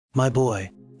My boy,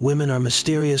 women are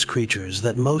mysterious creatures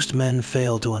that most men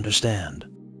fail to understand.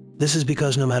 This is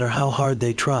because no matter how hard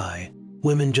they try,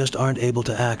 women just aren't able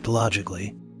to act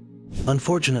logically.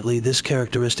 Unfortunately, this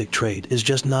characteristic trait is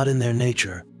just not in their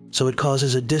nature, so it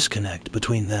causes a disconnect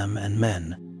between them and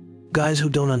men. Guys who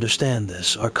don't understand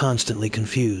this are constantly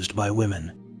confused by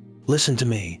women. Listen to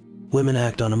me. Women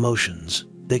act on emotions.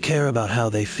 They care about how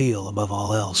they feel above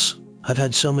all else. I've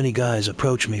had so many guys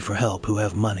approach me for help who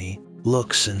have money,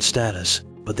 looks, and status,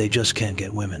 but they just can't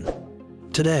get women.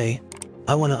 Today,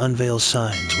 I want to unveil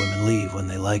signs women leave when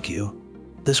they like you.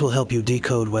 This will help you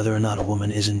decode whether or not a woman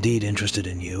is indeed interested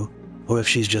in you, or if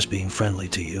she's just being friendly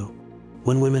to you.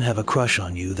 When women have a crush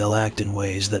on you, they'll act in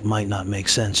ways that might not make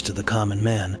sense to the common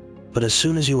man, but as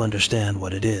soon as you understand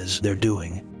what it is they're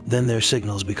doing, then their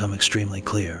signals become extremely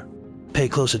clear. Pay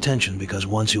close attention, because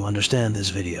once you understand this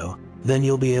video, then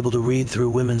you'll be able to read through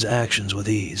women's actions with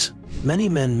ease. Many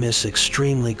men miss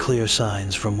extremely clear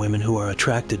signs from women who are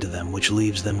attracted to them, which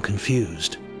leaves them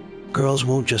confused. Girls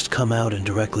won't just come out and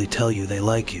directly tell you they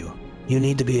like you. You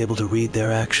need to be able to read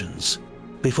their actions.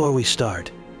 Before we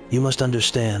start, you must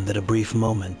understand that a brief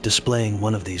moment displaying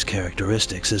one of these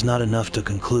characteristics is not enough to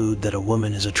conclude that a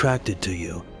woman is attracted to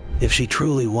you. If she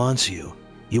truly wants you,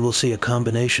 you will see a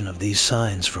combination of these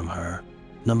signs from her.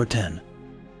 Number 10.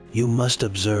 You must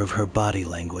observe her body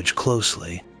language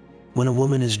closely. When a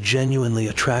woman is genuinely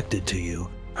attracted to you,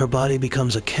 her body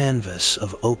becomes a canvas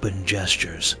of open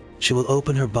gestures. She will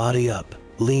open her body up,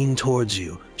 lean towards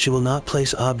you. She will not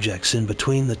place objects in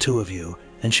between the two of you,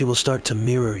 and she will start to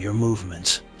mirror your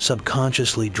movements,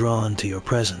 subconsciously drawn to your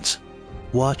presence.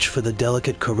 Watch for the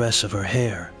delicate caress of her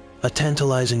hair, a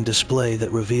tantalizing display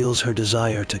that reveals her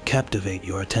desire to captivate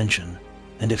your attention.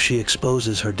 And if she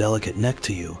exposes her delicate neck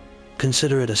to you,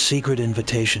 consider it a secret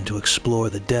invitation to explore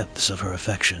the depths of her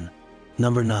affection.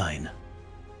 Number 9.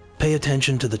 Pay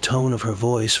attention to the tone of her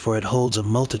voice, for it holds a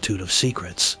multitude of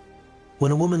secrets.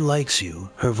 When a woman likes you,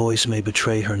 her voice may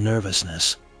betray her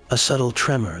nervousness, a subtle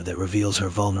tremor that reveals her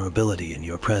vulnerability in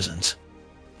your presence.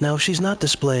 Now, she's not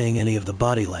displaying any of the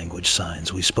body language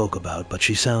signs we spoke about, but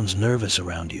she sounds nervous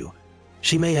around you.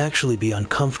 She may actually be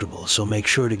uncomfortable, so make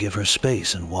sure to give her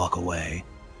space and walk away.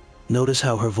 Notice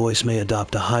how her voice may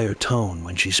adopt a higher tone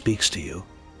when she speaks to you,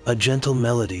 a gentle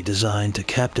melody designed to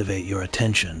captivate your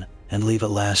attention and leave a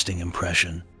lasting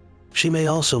impression. She may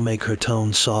also make her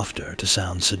tone softer to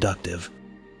sound seductive.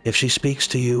 If she speaks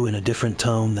to you in a different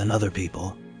tone than other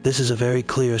people, this is a very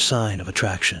clear sign of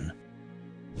attraction.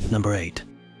 Number 8.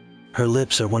 Her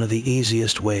lips are one of the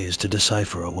easiest ways to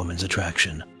decipher a woman's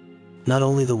attraction. Not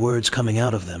only the words coming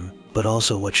out of them, but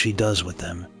also what she does with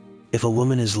them. If a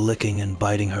woman is licking and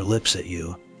biting her lips at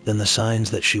you, then the signs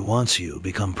that she wants you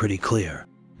become pretty clear.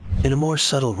 In a more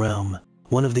subtle realm,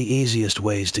 one of the easiest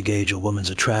ways to gauge a woman's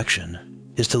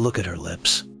attraction is to look at her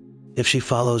lips. If she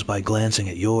follows by glancing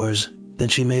at yours, then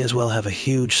she may as well have a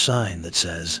huge sign that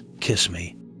says, "Kiss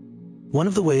me." One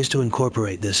of the ways to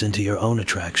incorporate this into your own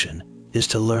attraction is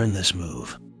to learn this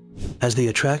move. As the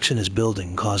attraction is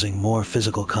building, causing more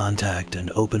physical contact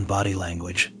and open body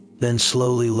language, then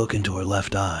slowly look into her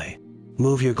left eye.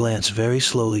 Move your glance very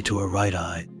slowly to her right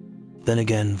eye, then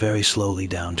again very slowly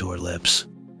down to her lips.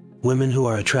 Women who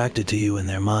are attracted to you in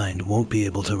their mind won't be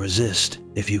able to resist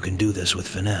if you can do this with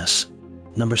finesse.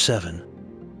 Number 7.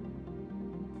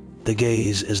 The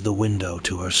gaze is the window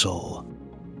to her soul.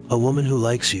 A woman who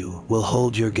likes you will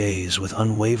hold your gaze with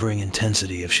unwavering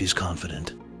intensity if she's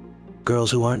confident. Girls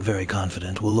who aren't very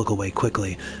confident will look away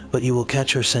quickly, but you will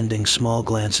catch her sending small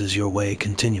glances your way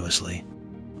continuously.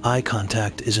 Eye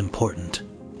contact is important,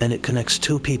 and it connects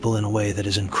two people in a way that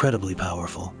is incredibly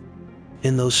powerful.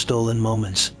 In those stolen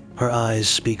moments, her eyes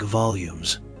speak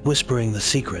volumes, whispering the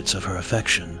secrets of her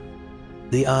affection.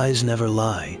 The eyes never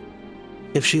lie.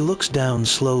 If she looks down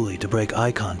slowly to break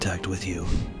eye contact with you,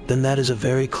 then that is a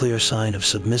very clear sign of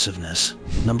submissiveness.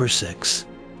 Number 6.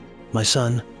 My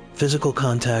son, physical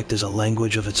contact is a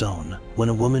language of its own. When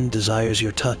a woman desires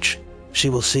your touch, she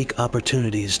will seek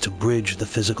opportunities to bridge the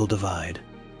physical divide.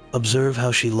 Observe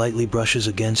how she lightly brushes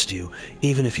against you,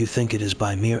 even if you think it is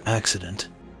by mere accident.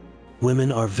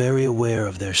 Women are very aware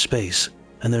of their space,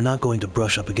 and they're not going to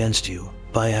brush up against you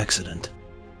by accident.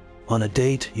 On a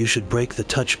date, you should break the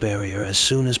touch barrier as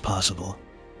soon as possible.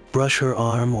 Brush her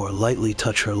arm or lightly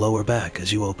touch her lower back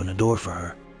as you open a door for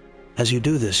her. As you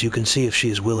do this, you can see if she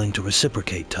is willing to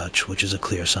reciprocate touch, which is a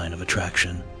clear sign of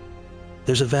attraction.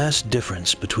 There's a vast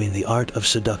difference between the art of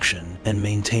seduction and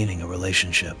maintaining a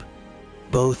relationship.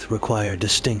 Both require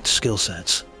distinct skill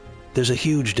sets. There's a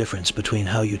huge difference between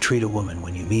how you treat a woman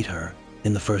when you meet her,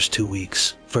 in the first 2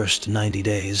 weeks, first 90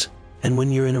 days, and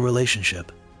when you're in a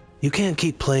relationship. You can't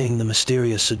keep playing the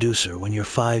mysterious seducer when you're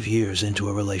 5 years into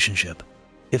a relationship.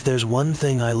 If there's one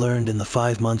thing I learned in the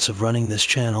 5 months of running this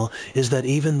channel, is that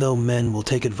even though men will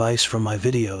take advice from my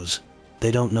videos,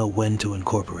 they don't know when to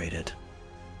incorporate it.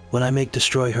 When I make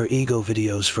destroy her ego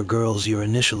videos for girls you're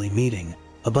initially meeting,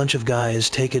 a bunch of guys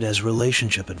take it as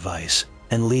relationship advice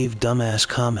and leave dumbass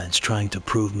comments trying to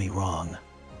prove me wrong.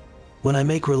 When I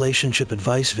make relationship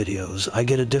advice videos, I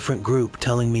get a different group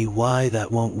telling me why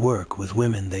that won't work with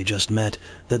women they just met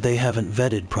that they haven't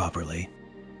vetted properly.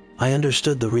 I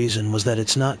understood the reason was that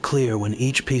it's not clear when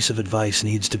each piece of advice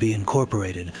needs to be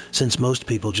incorporated, since most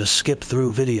people just skip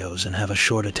through videos and have a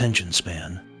short attention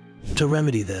span. To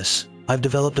remedy this, I've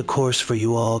developed a course for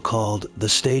you all called The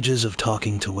Stages of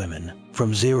Talking to Women,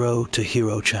 From Zero to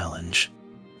Hero Challenge.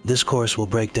 This course will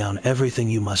break down everything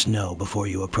you must know before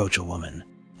you approach a woman.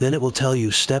 Then it will tell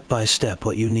you step by step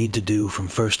what you need to do from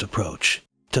first approach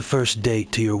to first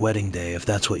date to your wedding day if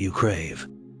that's what you crave.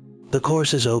 The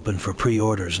course is open for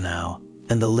pre-orders now,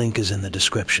 and the link is in the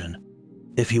description.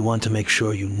 If you want to make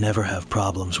sure you never have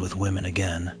problems with women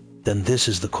again, then this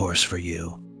is the course for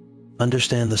you.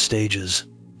 Understand the stages,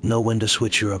 know when to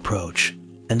switch your approach,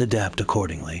 and adapt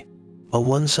accordingly. A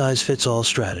one-size-fits-all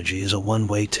strategy is a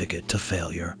one-way ticket to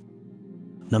failure.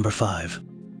 Number 5.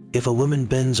 If a woman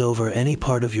bends over any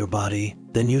part of your body,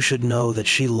 then you should know that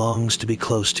she longs to be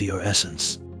close to your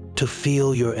essence, to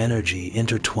feel your energy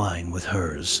intertwine with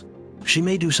hers. She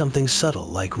may do something subtle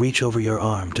like reach over your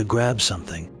arm to grab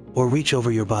something, or reach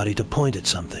over your body to point at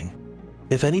something.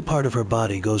 If any part of her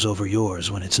body goes over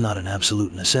yours when it's not an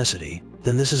absolute necessity,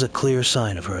 then this is a clear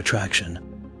sign of her attraction.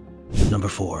 Number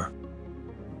 4.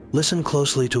 Listen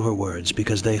closely to her words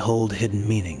because they hold hidden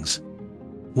meanings.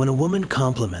 When a woman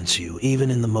compliments you, even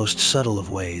in the most subtle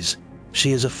of ways,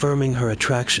 she is affirming her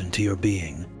attraction to your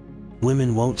being.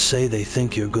 Women won't say they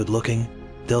think you're good looking,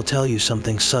 they'll tell you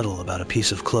something subtle about a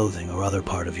piece of clothing or other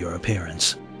part of your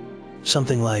appearance.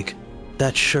 Something like,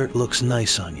 "That shirt looks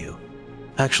nice on you,"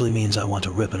 actually means I want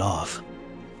to rip it off.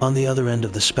 On the other end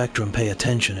of the spectrum, pay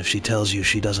attention if she tells you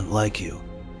she doesn't like you,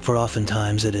 for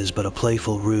oftentimes it is but a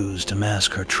playful ruse to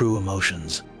mask her true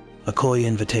emotions. A coy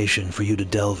invitation for you to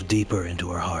delve deeper into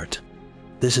her heart.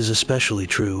 This is especially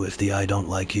true if the "I don't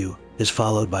like you" is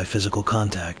followed by physical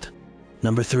contact.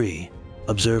 Number 3.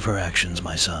 Observe her actions,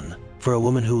 my son. For a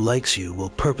woman who likes you will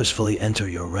purposefully enter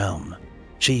your realm.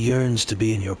 She yearns to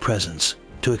be in your presence,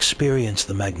 to experience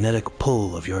the magnetic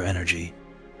pull of your energy.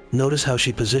 Notice how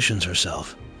she positions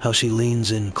herself, how she leans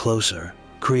in closer,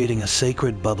 creating a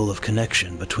sacred bubble of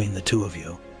connection between the two of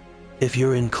you. If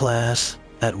you're in class,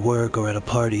 at work, or at a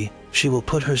party, she will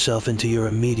put herself into your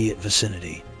immediate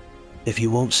vicinity. If you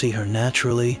won't see her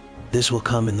naturally, this will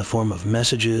come in the form of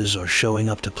messages or showing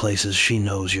up to places she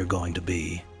knows you're going to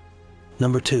be.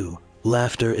 Number 2.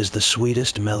 Laughter is the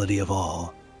sweetest melody of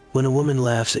all. When a woman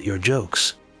laughs at your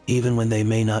jokes, even when they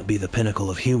may not be the pinnacle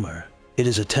of humor, it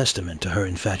is a testament to her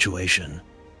infatuation.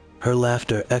 Her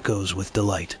laughter echoes with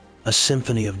delight, a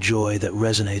symphony of joy that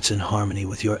resonates in harmony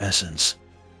with your essence.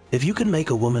 If you can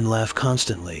make a woman laugh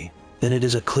constantly, then it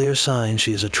is a clear sign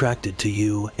she is attracted to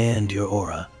you and your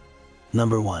aura.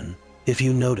 Number 1. If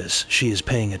you notice she is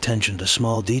paying attention to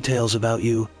small details about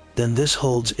you, then this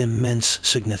holds immense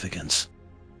significance.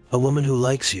 A woman who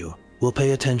likes you will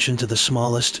pay attention to the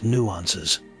smallest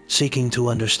nuances, seeking to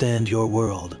understand your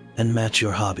world and match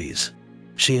your hobbies.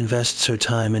 She invests her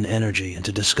time and energy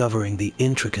into discovering the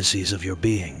intricacies of your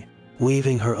being,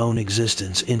 weaving her own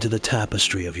existence into the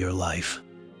tapestry of your life.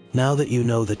 Now that you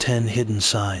know the 10 hidden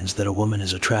signs that a woman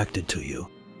is attracted to you,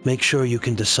 make sure you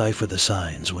can decipher the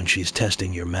signs when she's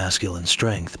testing your masculine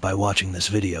strength by watching this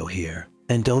video here.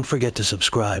 And don't forget to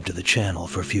subscribe to the channel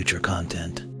for future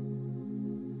content.